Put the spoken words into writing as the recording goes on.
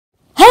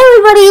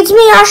everybody, it's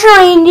me, Asher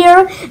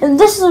Reindeer, and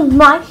this is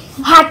my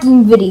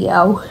hacking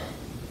video.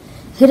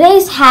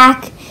 Today's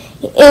hack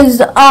is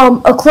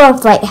a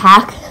chlorophyte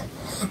hack.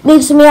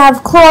 Makes me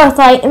have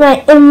chlorophyte in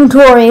my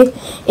inventory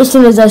as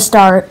soon as I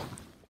start.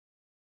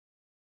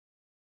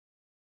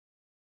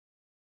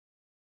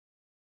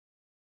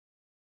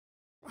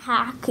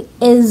 Hack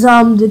is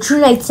the True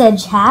Knight's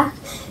Edge hack.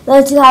 It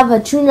lets you have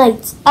a True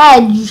Knight's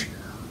Edge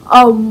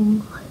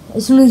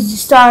as soon as you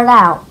start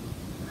out.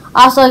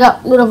 Also, I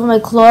got rid of my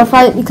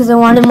chlorophyte because I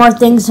wanted more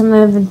things in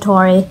my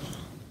inventory.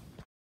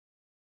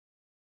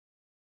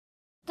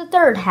 The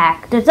third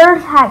hack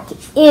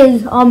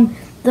is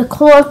the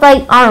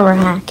chlorophyte armor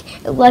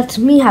hack. It lets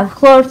me have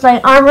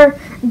chlorophyte armor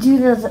as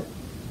soon as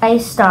I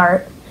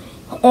start.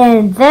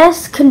 And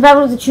this,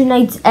 combined with the True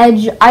Knight's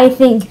Edge, I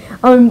think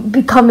I'm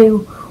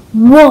becoming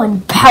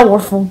one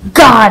powerful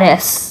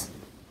goddess.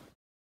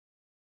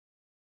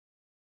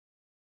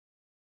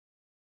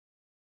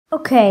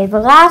 Okay, the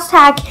last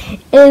hack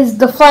is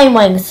the Flame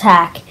Wings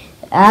hack.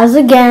 As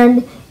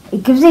again,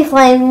 it gives me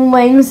flame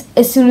wings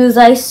as soon as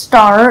I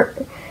start.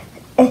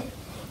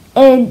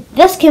 And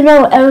this can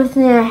know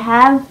everything I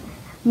have.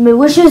 My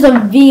wishes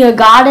of being a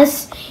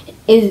goddess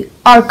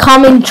are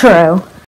coming true.